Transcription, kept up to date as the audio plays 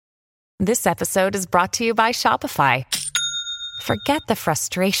This episode is brought to you by Shopify. Forget the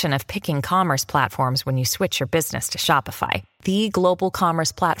frustration of picking commerce platforms when you switch your business to Shopify, the global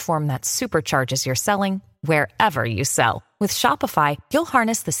commerce platform that supercharges your selling wherever you sell. With Shopify, you'll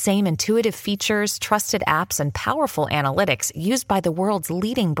harness the same intuitive features, trusted apps, and powerful analytics used by the world's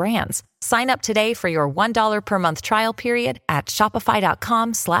leading brands. Sign up today for your $1 per month trial period at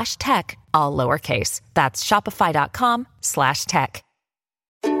shopify.com/tech, all lowercase. That's shopify.com/tech.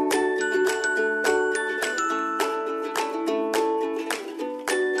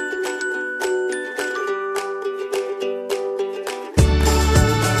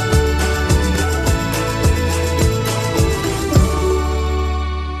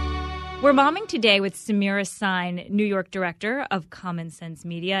 We're momming today with Samira Sain, New York director of Common Sense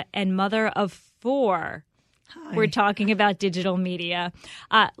Media and mother of 4. Hi. We're talking about digital media.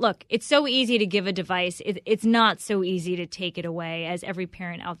 Look, it's so easy to give a device. It's not so easy to take it away, as every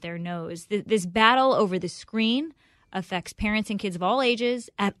parent out there knows. This battle over the screen affects parents and kids of all ages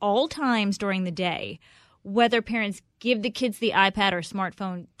at all times during the day. Whether parents give the kids the iPad or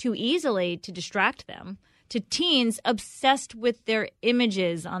smartphone too easily to distract them, to teens obsessed with their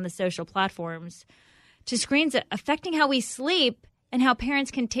images on the social platforms, to screens affecting how we sleep and how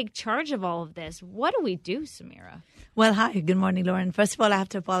parents can take charge of all of this. What do we do, Samira? Well, hi. Good morning, Lauren. First of all, I have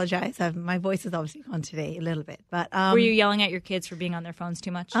to apologize. My voice is obviously gone today a little bit. But were you yelling at your kids for being on their phones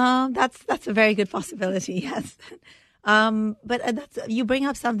too much? That's a very good possibility, yes. You bring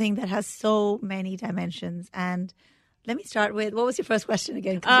up something that has so many dimensions. And let me start with, what was your first question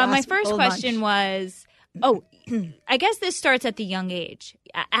again? My first question was... I guess this starts at the young age.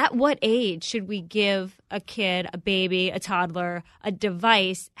 At what age should we give a kid, a baby, a toddler, a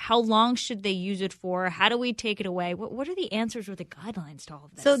device? How long should they use it for? How do we take it away? What are the answers or the guidelines to all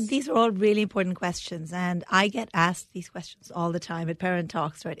of this? So these are all really important questions, and I get asked these questions all the time at parent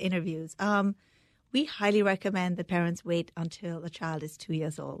talks or at interviews. We highly recommend that parents wait until a child is 2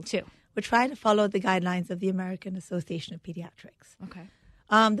 years old. 2. We're trying to follow the guidelines of the American Association of Pediatrics. Okay.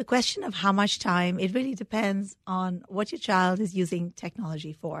 The question of how much time, it really depends on what your child is using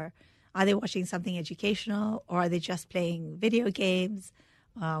technology for. Are they watching something educational, or are they just playing video games,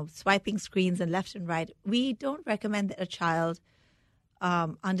 swiping screens and left and right? We don't recommend that a child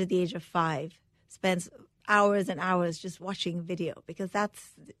under the age of 5 spends hours and hours just watching video, because that's,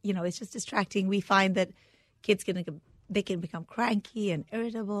 it's just distracting. We find that kids can become cranky and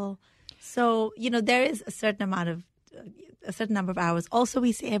irritable. So, there is a certain number of hours. Also,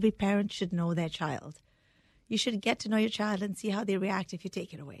 we say every parent should know their child. You should get to know your child and see how they react if you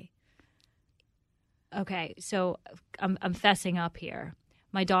take it away. Okay, so I'm fessing up here.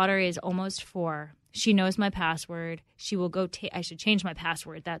 My daughter is almost 4. She knows my password. She will go I should change my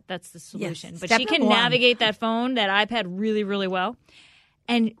password. That's the solution. Yes, but she can navigate that phone, that iPad really, really well.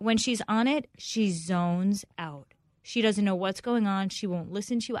 And when she's on it, she zones out. She doesn't know what's going on. She won't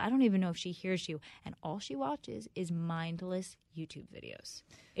listen to you. I don't even know if she hears you. And all she watches is mindless YouTube videos.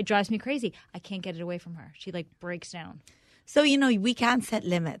 It drives me crazy. I can't get it away from her. She breaks down. So, we can set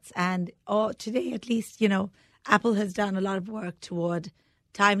limits. And today, at least, Apple has done a lot of work toward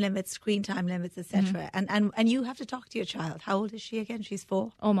time limits, screen time limits, etc. Mm-hmm. And you have to talk to your child. How old is she again? She's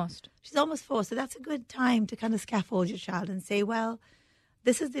 4? Almost. She's almost 4. So that's a good time to kind of scaffold your child and say, well,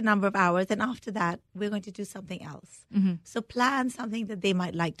 this is the number of hours, and after that, we're going to do something else. Mm-hmm. So plan something that they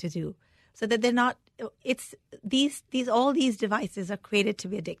might like to do, so that they're not. It's all these devices are created to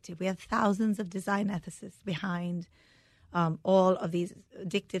be addictive. We have thousands of design ethicists behind all of these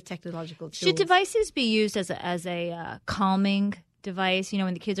addictive technological tools. Should devices be used as a calming device?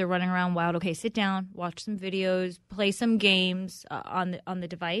 When the kids are running around wild, okay, sit down, watch some videos, play some games on the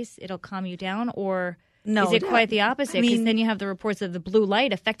device. It'll calm you down, or no, is it quite the opposite? Because then you have the reports of the blue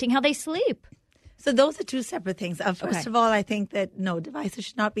light affecting how they sleep. So those are two separate things. First of all, I think that no, devices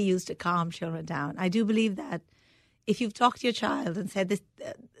should not be used to calm children down. I do believe that if you've talked to your child and said this,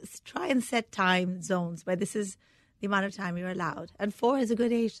 try and set time zones where this is the amount of time you're allowed. And 4 is a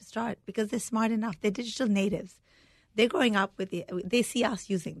good age to start, because they're smart enough. They're digital natives. They're growing up they see us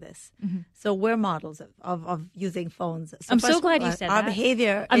using this. Mm-hmm. So we're models of using phones. So I'm so glad you said that. Our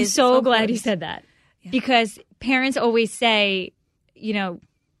behavior I'm is so glad you said that. Yeah. Because parents always say,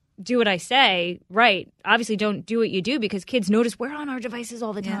 do what I say, right? Obviously don't do what you do, because kids notice we're on our devices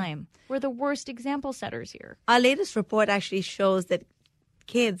all the time. We're the worst example setters here. Our latest report actually shows that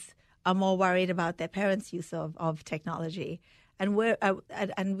kids are more worried about their parents' use of technology. And we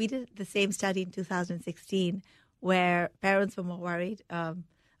did the same study in 2016 where parents were more worried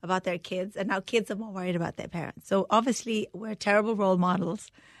about their kids, and now kids are more worried about their parents. So obviously we're terrible role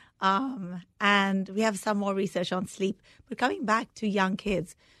models. And we have some more research on sleep. But coming back to young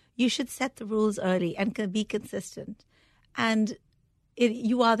kids, you should set the rules early and be consistent. And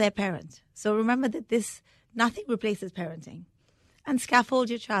you are their parent. So remember that nothing replaces parenting. And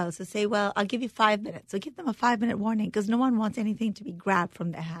scaffold your child. So say, well, I'll give you 5 minutes. So give them a 5-minute warning because no one wants anything to be grabbed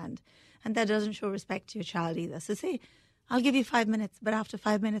from their hand. And that doesn't show respect to your child either. So say, I'll give you 5 minutes, but after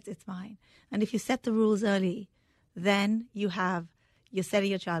 5 minutes, it's mine. And if you set the rules early, then you're setting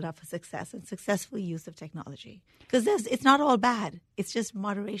your child up for success and successful use of technology. Because it's not all bad. It's just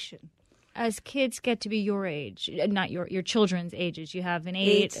moderation. As kids get to be your age, not your children's ages, you have an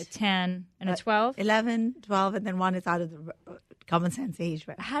 8, a 10, and a 12? 11, 12, and then one is out of the common sense age.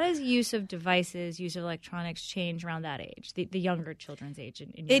 Right? How does use of devices, use of electronics change around that age, the younger children's age?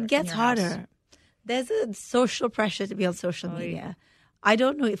 It gets harder. There's a social pressure to be on social media. I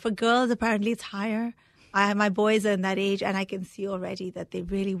don't know. For girls, apparently it's higher. My boys are in that age, and I can see already that they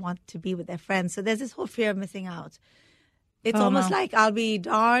really want to be with their friends. So there's this whole fear of missing out. It's almost like I'll be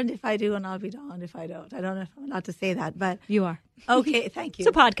darned if I do and I'll be darned if I don't. I don't know if I'm allowed to say that, but... You are. Okay, thank you.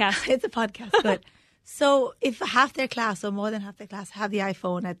 It's a podcast. It's a podcast, good. So if half their class or more than half their class have the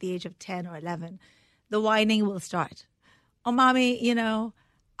iPhone at the age of 10 or 11, the whining will start. Oh, mommy,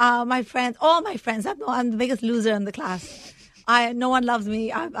 my friends, all my friends, I'm the biggest loser in the class. No one loves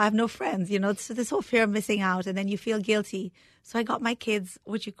me. I have no friends, So this whole fear of missing out, and then you feel guilty. So I got my kids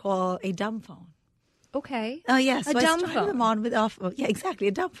what you call a dumb phone. Okay. Oh, yes. A so dumb I started them on with yeah, exactly,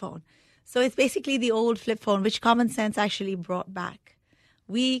 a dumb phone. So it's basically the old flip phone, which Common Sense actually brought back.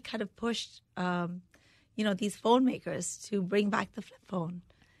 We kind of pushed, these phone makers to bring back the flip phone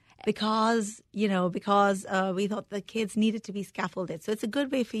because we thought the kids needed to be scaffolded. So it's a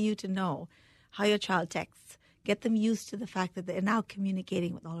good way for you to know how your child texts. Get them used to the fact that they're now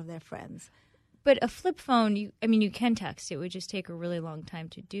communicating with all of their friends. But a flip phone, you can text. It would just take a really long time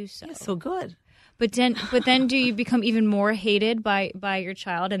to do so. Yeah, so good. But then do you become even more hated by your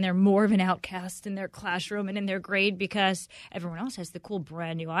child, and they're more of an outcast in their classroom and in their grade because everyone else has the cool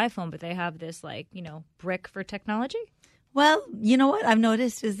brand new iPhone, but they have this brick for technology? Well, you know what I've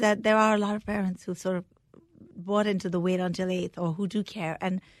noticed is that there are a lot of parents who sort of bought into the wait until 8th or who do care.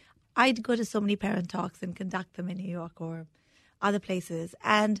 And I'd go to so many parent talks and conduct them in New York or other places.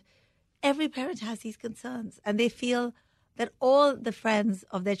 And every parent has these concerns, and they feel that all the friends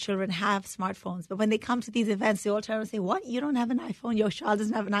of their children have smartphones. But when they come to these events, they all turn and say, what? You don't have an iPhone? Your child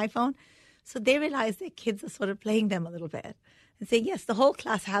doesn't have an iPhone? So they realize their kids are sort of playing them a little bit and saying, yes, the whole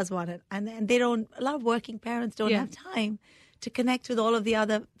class has one. And they don't, a lot of working parents don't have time to connect with all of the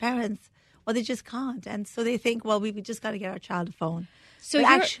other parents, or they just can't. And so they think, well, we just got to get our child a phone. So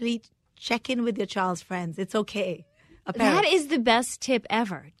actually check in with your child's friends. It's okay. That is the best tip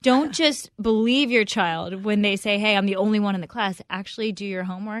ever. Don't just believe your child when they say, hey, I'm the only one in the class. Actually do your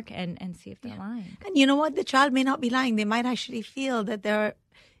homework and see if they're lying. And you know what? The child may not be lying. They might actually feel that there are,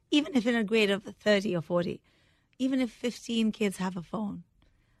 even if in a grade of 30 or 40, even if 15 kids have a phone,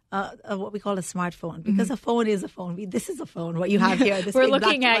 what we call a smartphone, because a phone is a phone. This is a phone, what you have here. This We're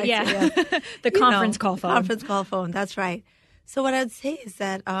looking at, the conference call phone. Conference call phone, that's right. So what I'd say is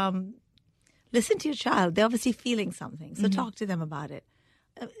that listen to your child. They're obviously feeling something, so talk to them about it.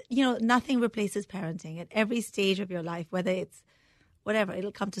 Nothing replaces parenting at every stage of your life, whether it's whatever.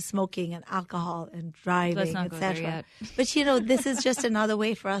 It'll come to smoking and alcohol and driving, etc. But, this is just another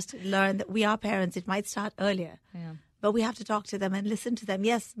way for us to learn that we are parents. It might start earlier, but we have to talk to them and listen to them.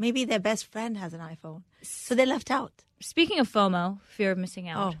 Yes, maybe their best friend has an iPhone, so they're left out. Speaking of FOMO, fear of missing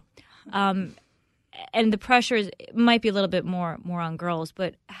out, and the pressure might be a little bit more on girls,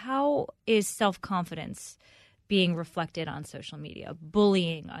 but how is self-confidence being reflected on social media,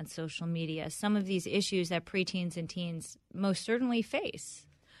 bullying on social media, some of these issues that preteens and teens most certainly face?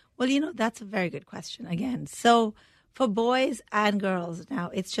 Well, that's a very good question again. So for boys and girls now,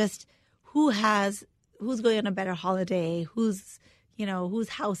 it's just who's going on a better holiday, whose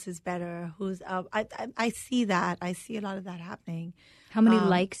house is better, I see that. I see a lot of that happening. How many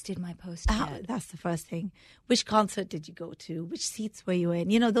likes did my post get? That's the first thing. Which concert did you go to? Which seats were you in?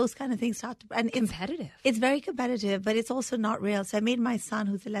 Those kind of things start to... And competitive. It's very competitive, but it's also not real. So I made my son,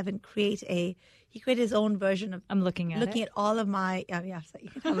 who's 11, he created his own version of... I'm looking at all of my... so you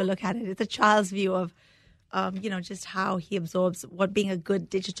can have a look at it. It's a child's view of, just how he absorbs what being a good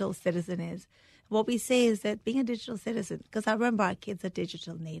digital citizen is. What we say is that being a digital citizen, because I remember our kids are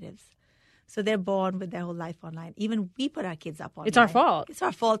digital natives. So they're born with their whole life online. Even we put our kids up online. It's our fault. It's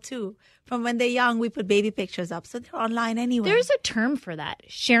our fault, too. From when they're young, we put baby pictures up. So they're online anyway. There's a term for that,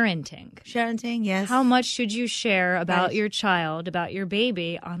 sharenting. Sharenting, yes. How much should you share about your child, about your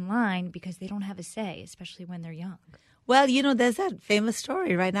baby online because they don't have a say, especially when they're young? Well, there's that famous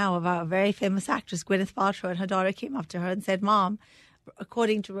story right now of a very famous actress, Gwyneth Paltrow, and her daughter came up to her and said, Mom,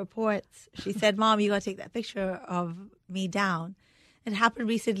 according to reports, she said, "Mom, you got to take that picture of me down." It happened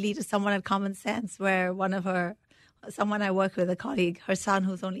recently to someone at Common Sense, where someone I work with, a colleague, her son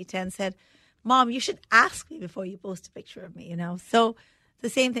who's only 10, said, "Mom, you should ask me before you post a picture of me." So the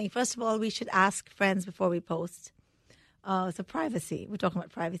same thing. First of all, we should ask friends before we post. So privacy. We're talking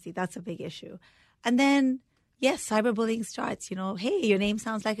about privacy. That's a big issue. And then, yes, cyberbullying starts. Hey, your name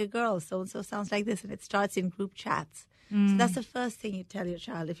sounds like a girl. So and so sounds like this, and it starts in group chats. So that's the first thing you tell your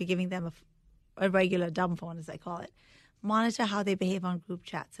child if you're giving them a regular dumb phone, as I call it. Monitor how they behave on group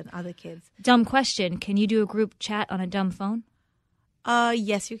chats and other kids. Dumb question. Can you do a group chat on a dumb phone?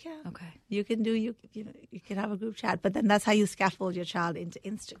 Yes, you can. Okay. You can have a group chat, but then that's how you scaffold your child into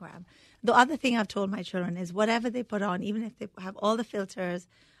Instagram. The other thing I've told my children is whatever they put on, even if they have all the filters,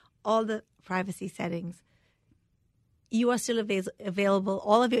 all the privacy settings, you are still available.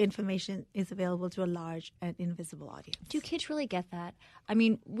 All of your information is available to a large and invisible audience. Do kids really get that? I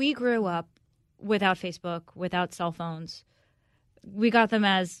mean, we grew up without Facebook, without cell phones. We got them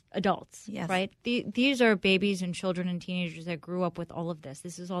as adults, yes. Right? These are babies and children and teenagers that grew up with all of this.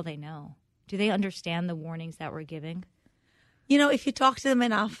 This is all they know. Do they understand the warnings that we're giving? If you talk to them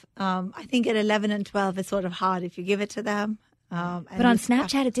enough, I think at 11 and 12, it's sort of hard if you give it to them. But on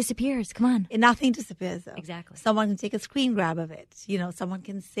Snapchat, it disappears. Come on. Nothing disappears, though. Exactly. Someone can take a screen grab of it. Someone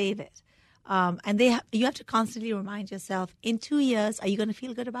can save it. And you have to constantly remind yourself, in 2 years, are you going to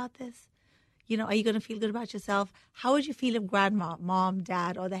feel good about this? Are you going to feel good about yourself? How would you feel if grandma, mom,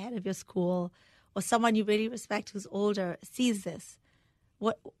 dad, or the head of your school, or someone you really respect who's older sees this?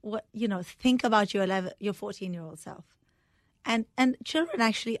 Think about your 14-year-old self. And children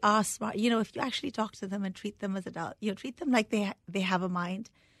actually are smart. If you actually talk to them and treat them as adults, treat them like they have a mind,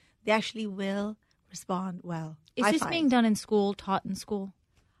 they actually will respond well. Is this being done in school, taught in school?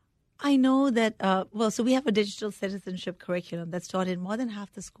 I know that, so we have a digital citizenship curriculum that's taught in more than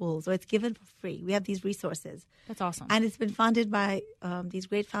half the schools. So it's given for free. We have these resources. That's awesome. And it's been funded by these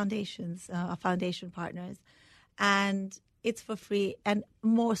great foundations, our foundation partners. And it's for free. And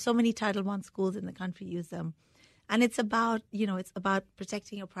so many Title I schools in the country use them. And it's about, it's about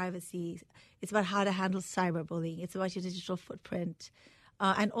protecting your privacy. It's about how to handle cyberbullying. It's about your digital footprint.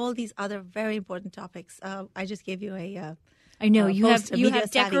 And all these other very important topics. I just gave you I know you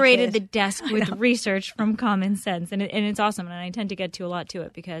have decorated the desk with research from Common Sense, and it's awesome. And I tend to get to a lot to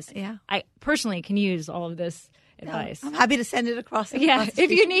it because I personally can use all of this advice. I'm happy to send it across.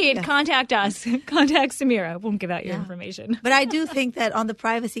 If you need, contact us. Contact Samira. Won't give out your information. But I do think that on the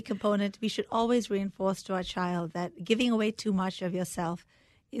privacy component, we should always reinforce to our child that giving away too much of yourself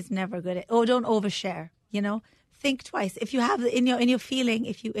is never good. Or don't overshare. Think twice. If you have in your feeling,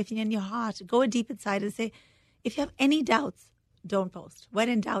 if you're in your heart, go deep inside and say, if you have any doubts, don't post. When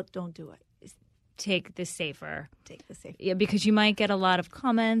in doubt, don't do it. Take the safer. Yeah, because you might get a lot of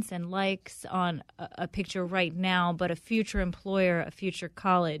comments and likes on a picture right now, but a future employer, a future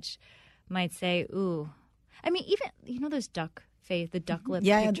college might say, ooh. I mean, even, those duck lip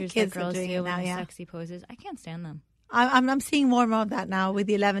pictures that girls do in sexy poses. I can't stand them. I'm seeing more and more of that now with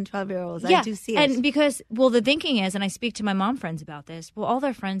the 11, 12-year-olds. I do see it. And because, the thinking is, and I speak to my mom friends about this, all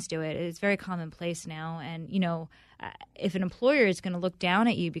their friends do it. It's very commonplace now. And, if an employer is going to look down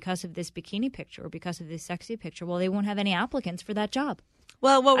at you because of this bikini picture or because of this sexy picture, they won't have any applicants for that job.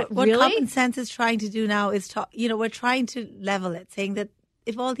 Well, what Common Sense is trying to do now is, we're trying to level it, saying that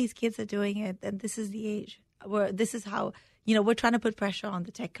if all these kids are doing it, then this is the age. This is how, we're trying to put pressure on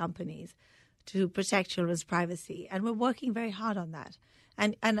the tech companies to protect children's privacy. And we're working very hard on that.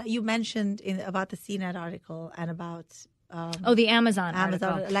 And you mentioned about the CNET article and about... the Amazon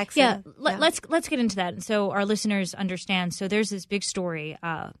article. Alexa. Yeah, let's get into that so our listeners understand. So there's this big story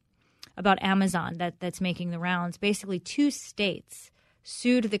about Amazon that's making the rounds. Basically, 2 states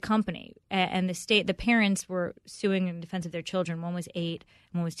sued the company, and the parents were suing in defense of their children. One was 8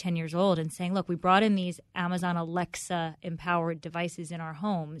 and one was 10 years old, and saying, look, we brought in these Amazon Alexa-empowered devices in our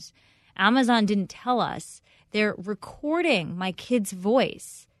homes. Amazon didn't tell us. They're recording my kid's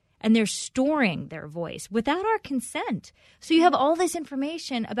voice, and they're storing their voice without our consent. So you have all this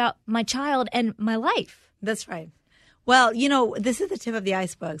information about my child and my life. That's right. Well, this is the tip of the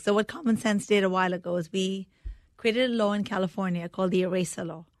iceberg. So what Common Sense did a while ago is we created a law in California called the Eraser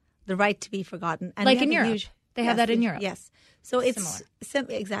Law, the right to be forgotten. And like in Europe. They have that in Europe. Yes. So it's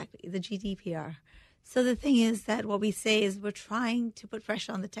exactly the GDPR. So the thing is that what we say is we're trying to put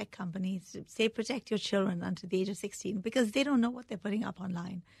pressure on the tech companies to say protect your children until the age of 16 because they don't know what they're putting up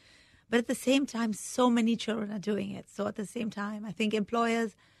online. But at the same time, so many children are doing it. So at the same time, I think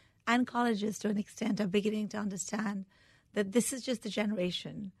employers and colleges to an extent are beginning to understand that this is just a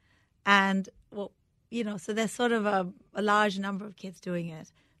generation. And so there's sort of a large number of kids doing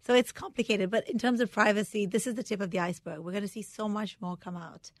it. So it's complicated. But in terms of privacy, this is the tip of the iceberg. We're going to see so much more come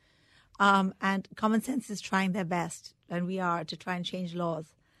out. And Common Sense is trying their best, and we are, to try and change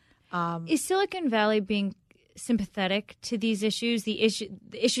laws. Is Silicon Valley being sympathetic to these issues, the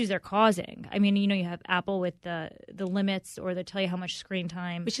issues they're causing? I mean, you have Apple with the limits, or they tell you how much screen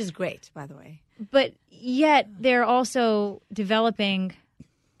time. Which is great, by the way. But yet they're also developing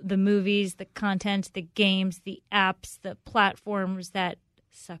the movies, the content, the games, the apps, the platforms that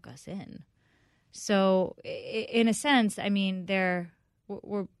suck us in. So in a sense, I mean,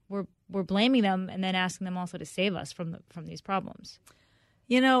 we're blaming them and then asking them also to save us from these problems.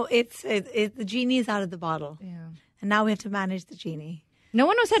 It's the genie is out of the bottle. Yeah. And now we have to manage the genie. No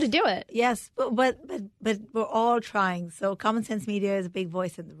one knows how to do it. Yes, but we're all trying. So Common Sense Media is a big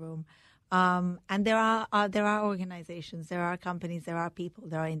voice in the room. And there are organizations, there are companies, there are people,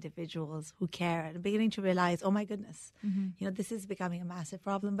 there are individuals who care and are beginning to realize, oh my goodness, this is becoming a massive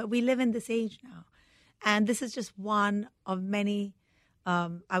problem. But we live in this age now. And this is just one of many,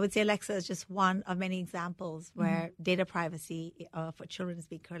 I would say Alexa is just one of many examples where data privacy for children is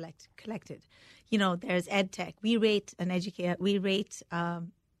being collected. There's EdTech. We rate EdTech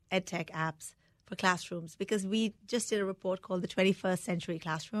apps for classrooms because we just did a report called the 21st Century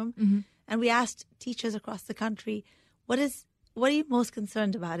Classroom. And we asked teachers across the country, what are you most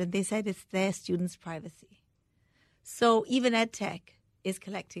concerned about? And they said it's their students' privacy. So even EdTech is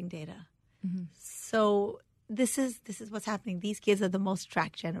collecting data. So this is what's happening. These kids are the most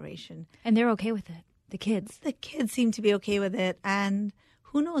tracked generation. And they're okay with it, the kids. The kids seem to be okay with it. And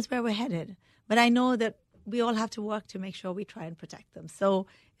who knows where we're headed. But I know that we all have to work to make sure we try and protect them. So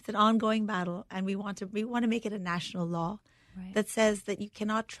it's an ongoing battle, and we want to make it a national law that says that you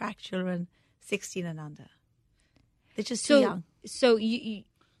cannot track children 16 and under. They're just too young. So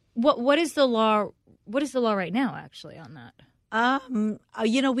what is the law? What is the law right now, actually, on that?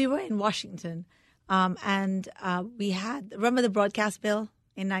 We were in Washington, and we had, remember the broadcast bill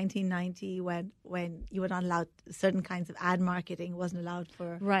in 1990 when you were not allowed, certain kinds of ad marketing wasn't allowed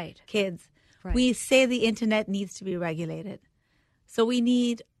for kids. Right. We say the internet needs to be regulated. So we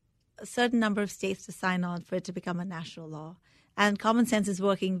need a certain number of states to sign on for it to become a national law. And Common Sense is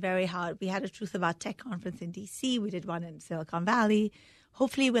working very hard. We had a Truth About Tech conference in D.C. We did one in Silicon Valley.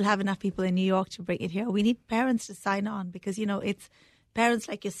 Hopefully we'll have enough people in New York to bring it here. We need parents to sign on because, it's parents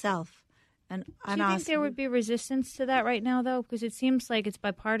like yourself. And do you think there would be resistance to that right now, though? Because it seems like it's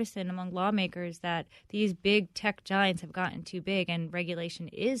bipartisan among lawmakers that these big tech giants have gotten too big and regulation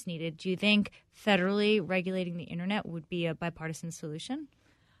is needed. Do you think federally regulating the internet would be a bipartisan solution?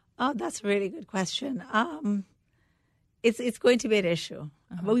 Oh, that's a really good question. It's going to be an issue,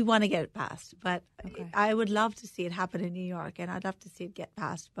 but we want to get it passed. But I would love to see it happen in New York, and I'd love to see it get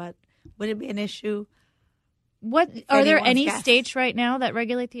passed. But would it be an issue? What are there any states right now that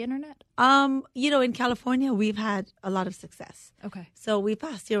regulate the internet? In California, we've had a lot of success. Okay. So we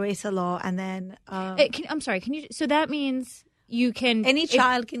passed the eraser law, and then I'm sorry. Can you? So that means you can. Any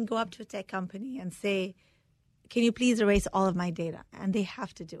child can go up to a tech company and say, "Can you please erase all of my data?" And they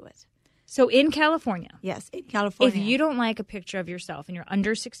have to do it. So in California, yes, in California, if you don't like a picture of yourself and you're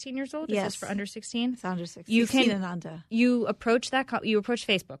under 16 years old, yes, is this for under 16? It's under 16. You 16 and under. You approach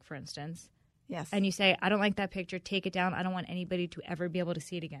Facebook, for instance. Yes. And you say, I don't like that picture. Take it down. I don't want anybody to ever be able to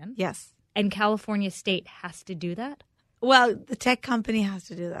see it again. Yes. And California state has to do that? Well, the tech company has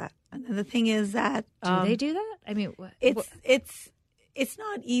to do that. And the thing is that... do they do that? I mean... It's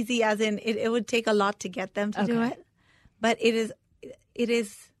not easy, as in it would take a lot to get them to do it. But it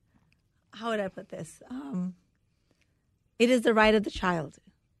is... How would I put this? It is the right of the child.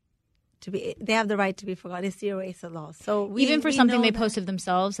 They have the right to be forgotten. It's the eraser law. So even for something they posted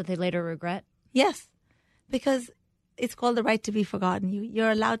themselves that they later regret? Yes, because it's called the right to be forgotten.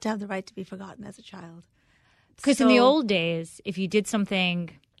 You're allowed to have the right to be forgotten as a child. Because in the old days, if you did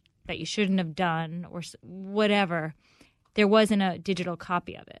something that you shouldn't have done or whatever, there wasn't a digital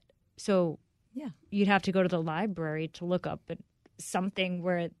copy of it. So you'd have to go to the library to look up something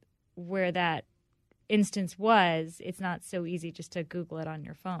where that instance was. It's not so easy just to Google it on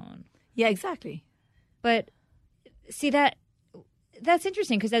your phone. Yeah, exactly. But see, that's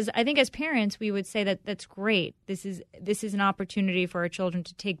interesting because I think as parents we would say that that's great. This is an opportunity for our children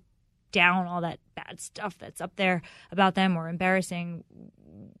to take down all that bad stuff that's up there about them or embarrassing,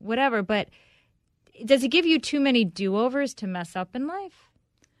 whatever. But does it give you too many do-overs to mess up in life?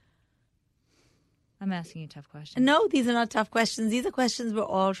 I'm asking you tough questions. No, these are not tough questions. These are questions we're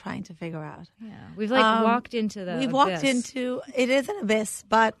all trying to figure out. Yeah, we've walked into the abyss. It is an abyss,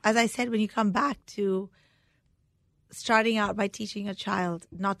 but as I said, when you come back to starting out by teaching a child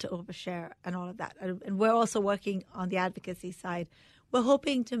not to overshare and all of that. And we're also working on the advocacy side. We're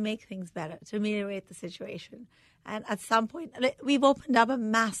hoping to make things better, to ameliorate the situation. And at some point, we've opened up a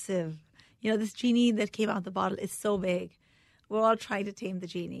massive, this genie that came out the bottle is so big. We're all trying to tame the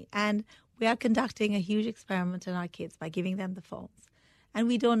genie. And we are conducting a huge experiment on our kids by giving them the phones. And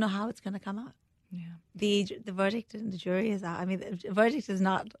we don't know how it's going to come out. Yeah. The verdict and the jury is out. I mean, the verdict is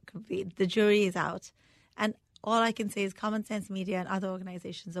not complete. The jury is out. And all I can say is Common Sense Media and other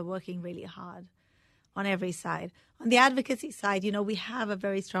organizations are working really hard on every side. On the advocacy side, we have a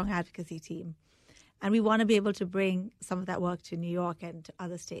very strong advocacy team. And we want to be able to bring some of that work to New York and to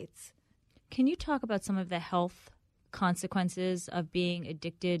other states. Can you talk about some of the health consequences of being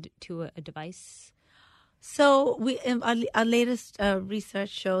addicted to a device? So our latest research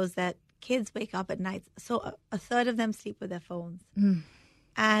shows that kids wake up at night. So a third of them sleep with their phones.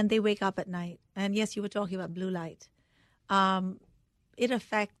 And they wake up at night. And yes, you were talking about blue light. It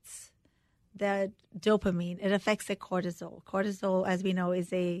affects their dopamine. It affects their cortisol. Cortisol, as we know,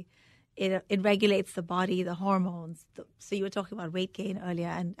 it regulates the body, the hormones. So you were talking about weight gain earlier.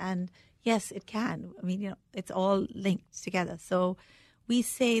 And yes, it can. I mean, it's all linked together. So we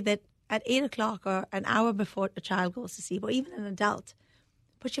say that at 8 o'clock or an hour before a child goes to sleep, or even an adult,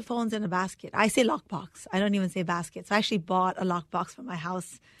 put your phones in a basket. I say lockbox. I don't even say basket. So I actually bought a lockbox for my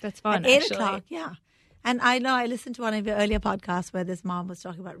house. That's fun, at 8 actually. o'clock, yeah. And I know I listened to one of your earlier podcasts where this mom was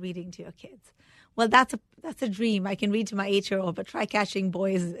talking about reading to your kids. Well, that's a dream. I can read to my 8-year-old, but try catching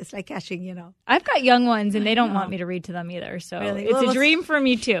boys. It's like catching, I've got young ones, and they don't want me to read to them either. So Really? it's a dream for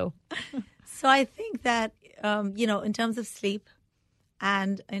me, too. So I think that, in terms of sleep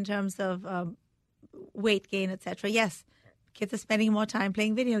and in terms of weight gain, etc., yes, kids are spending more time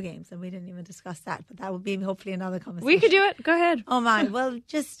playing video games, and we didn't even discuss that, but that would be hopefully another conversation. We could do it. Go ahead. Oh, my. Well,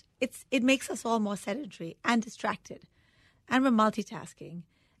 it makes us all more sedentary and distracted, and we're multitasking.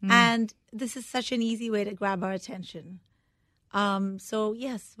 And this is such an easy way to grab our attention. So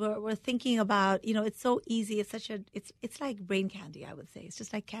yes, we're thinking about, it's so easy. It's like brain candy, I would say. It's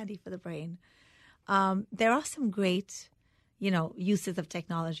just like candy for the brain. There are some great, uses of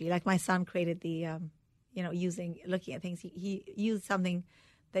technology. Like my son created the, looking at things. He used something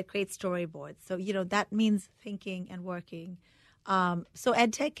that creates storyboards. So, that means thinking and working. So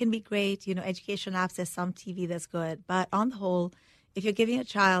EdTech can be great. Educational apps, there's some TV that's good. But on the whole, if you're giving a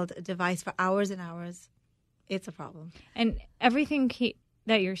child a device for hours and hours, it's a problem. And everything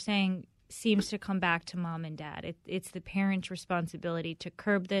that you're saying seems to come back to mom and dad. It's the parent's responsibility to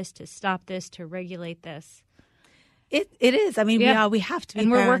curb this, to stop this, to regulate this. It is. I mean, we have to be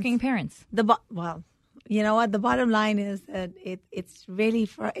and parents. We're working parents. Well, you know what? The bottom line is that it's really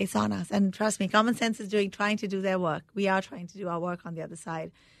it's on us. And trust me, Common Sense is trying to do their work. We are trying to do our work on the other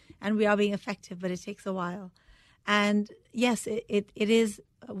side. And we are being effective, but it takes a while. And yes, it is.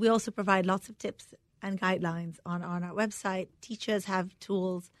 We also provide lots of tips and guidelines on our website. Teachers have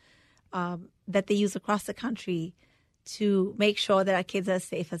tools that they use across the country to make sure that our kids are as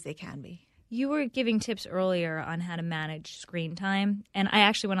safe as they can be. You were giving tips earlier on how to manage screen time, and I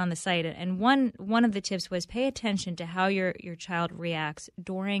actually went on the site, and one of the tips was pay attention to how your child reacts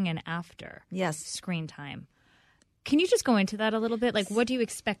during and after screen time. Can you just go into that a little bit? Like, what do you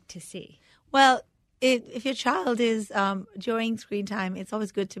expect to see? Well, if your child is during screen time, it's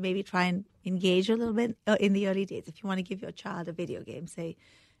always good to maybe try and engage a little bit in the early days. If you want to give your child a video game, say,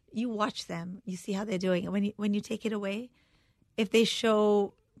 you watch them, you see how they're doing. And when you take it away, if they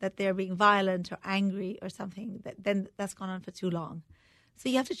show that they're being violent or angry or something, then that's gone on for too long. So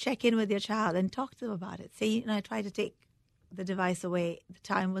you have to check in with your child and talk to them about it. Say, I tried to take the device away. The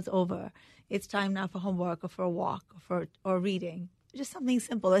time was over. It's time now for homework or for a walk or reading. Just something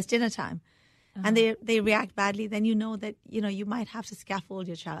simple. It's dinner time. Uh-huh. And they react badly, then you know that, you might have to scaffold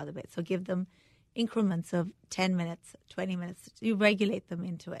your child a bit. So give them increments of 10 minutes, 20 minutes. You regulate them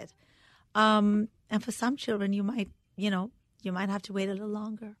into it. And for some children, you might have to wait a little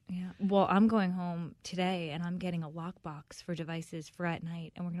longer. Yeah. Well, I'm going home today, and I'm getting a lockbox for devices for at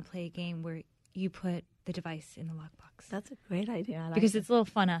night, and we're going to play a game where you put the device in the lockbox. That's a great idea. Because it's a little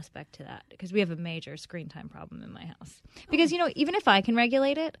fun aspect to that, because we have a major screen time problem in my house. Because, even if I can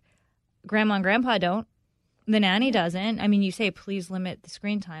regulate it, Grandma and Grandpa don't. The nanny doesn't. I mean, you say, please limit the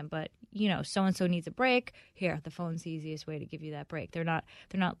screen time, but, so-and-so needs a break. Here, the phone's the easiest way to give you that break. They're not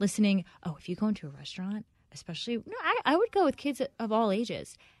listening. Oh, if you go into a restaurant, especially, I would go with kids of all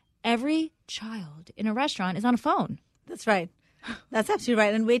ages. Every child in a restaurant is on a phone. That's right. That's absolutely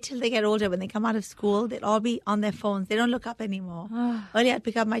right. And wait till they get older. When they come out of school, they'll all be on their phones. They don't look up anymore. Earlier, I'd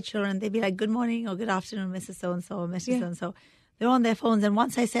pick up my children. They'd be like, good morning or good afternoon, Mrs. So-and-so or Mr. So-and-so. They're on their phones. And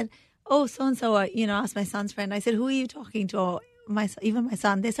once I said, oh, so-and-so, asked my son's friend. I said, who are you talking to? Or even my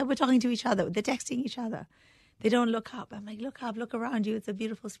son. They said, we're talking to each other. They're texting each other. They don't look up. I'm like, look up, look around you. It's a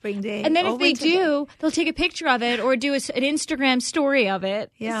beautiful spring day. And then if they do, they'll take a picture of it or do an Instagram story of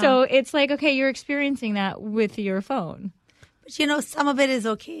it. Yeah. So it's like, okay, you're experiencing that with your phone. But, some of it is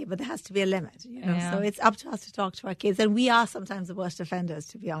okay, but there has to be a limit. Yeah. So it's up to us to talk to our kids. And we are sometimes the worst offenders,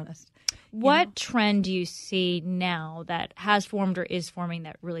 to be honest. What trend do you see now that has formed or is forming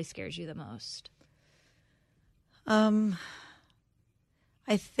that really scares you the most?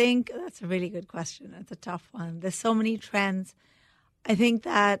 I think that's a really good question. It's a tough one. There's so many trends. I think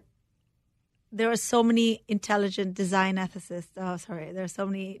that there are so many intelligent design ethicists. There are so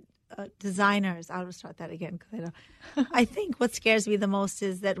many designers. I'll start that again because I think what scares me the most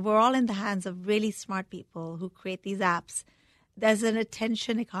is that we're all in the hands of really smart people who create these apps. There's an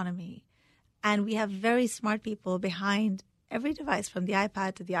attention economy, and we have very smart people behind every device, from the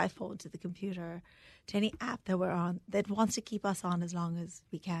iPad to the iPhone to the computer to any app that we're on, that wants to keep us on as long as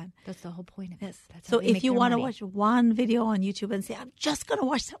we can. That's the whole point of it. That's so if you want to watch one video on YouTube and say, I'm just going to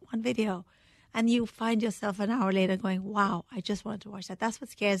watch that one video, and you find yourself an hour later going, wow, I just wanted to watch that. That's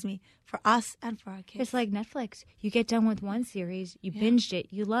what scares me for us and for our kids. It's like Netflix. You get done with one series, you binged it,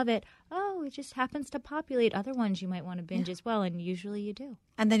 you love it. Oh, it just happens to populate other ones you might want to binge as well, and usually you do.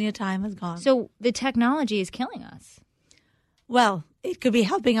 And then your time is gone. So the technology is killing us. Well, it could be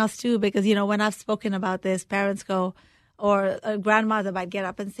helping us too, because, when I've spoken about this, parents go, or a grandmother might get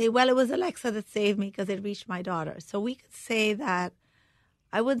up and say, well, it was Alexa that saved me because it reached my daughter. So we could say that,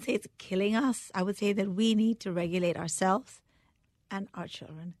 I wouldn't say it's killing us. I would say that we need to regulate ourselves and our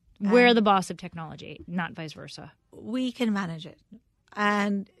children. We're the boss of technology, not vice versa. We can manage it.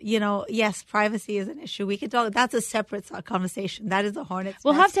 And, yes, privacy is an issue. We could talk. That's a separate conversation. That is a hornet's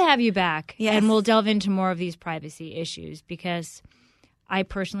We'll nest. have to have you back, yes. And we'll delve into more of these privacy issues, because I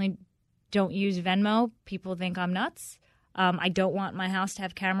personally don't use Venmo. People think I'm nuts. I don't want my house to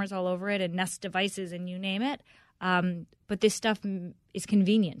have cameras all over it and Nest devices and you name it. But this stuff is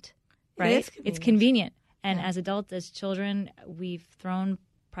convenient, right? It is convenient. It's convenient. And as adults, as children, we've thrown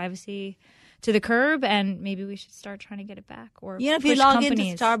privacy to the curb, and maybe we should start trying to get it back. Or if you log into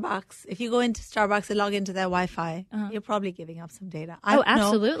Starbucks, if you go into Starbucks and log into their Wi-Fi, you're probably giving up some data.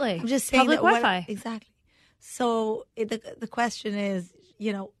 Absolutely. I'm just saying public Wi-Fi. Exactly. So the question is,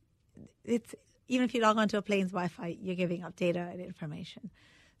 it's even if you log onto a plane's Wi-Fi, you're giving up data and information.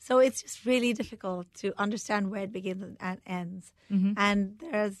 So it's just really difficult to understand where it begins and ends. Mm-hmm. And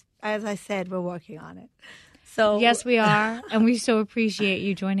as I said, we're working on it. So yes, we are, and we so appreciate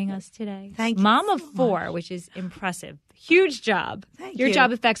you joining us today. Thank you. Mom of 4, which is impressive. Huge job. Thank your you.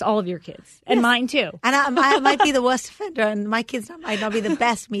 job affects all of your kids, and mine too. And I might be the worst offender, and my kids might not be the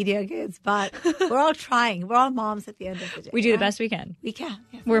best media kids, but we're all trying. We're all moms at the end of the day. We do the best we can. We can.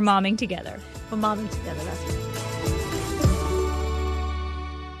 Yes, we're momming together. We're momming together. That's right.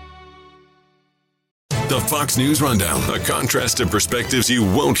 The Fox News Rundown, a contrast of perspectives you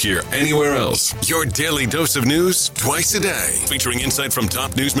won't hear anywhere else. Your daily dose of news twice a day, featuring insight from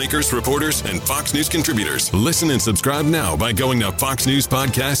top newsmakers, reporters, and Fox News contributors. Listen and subscribe now by going to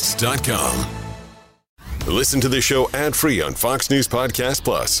foxnewspodcasts.com. Listen to the show ad-free on Fox News Podcast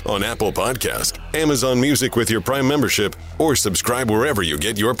Plus, on Apple Podcast, Amazon Music with your Prime membership, or subscribe wherever you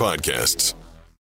get your podcasts.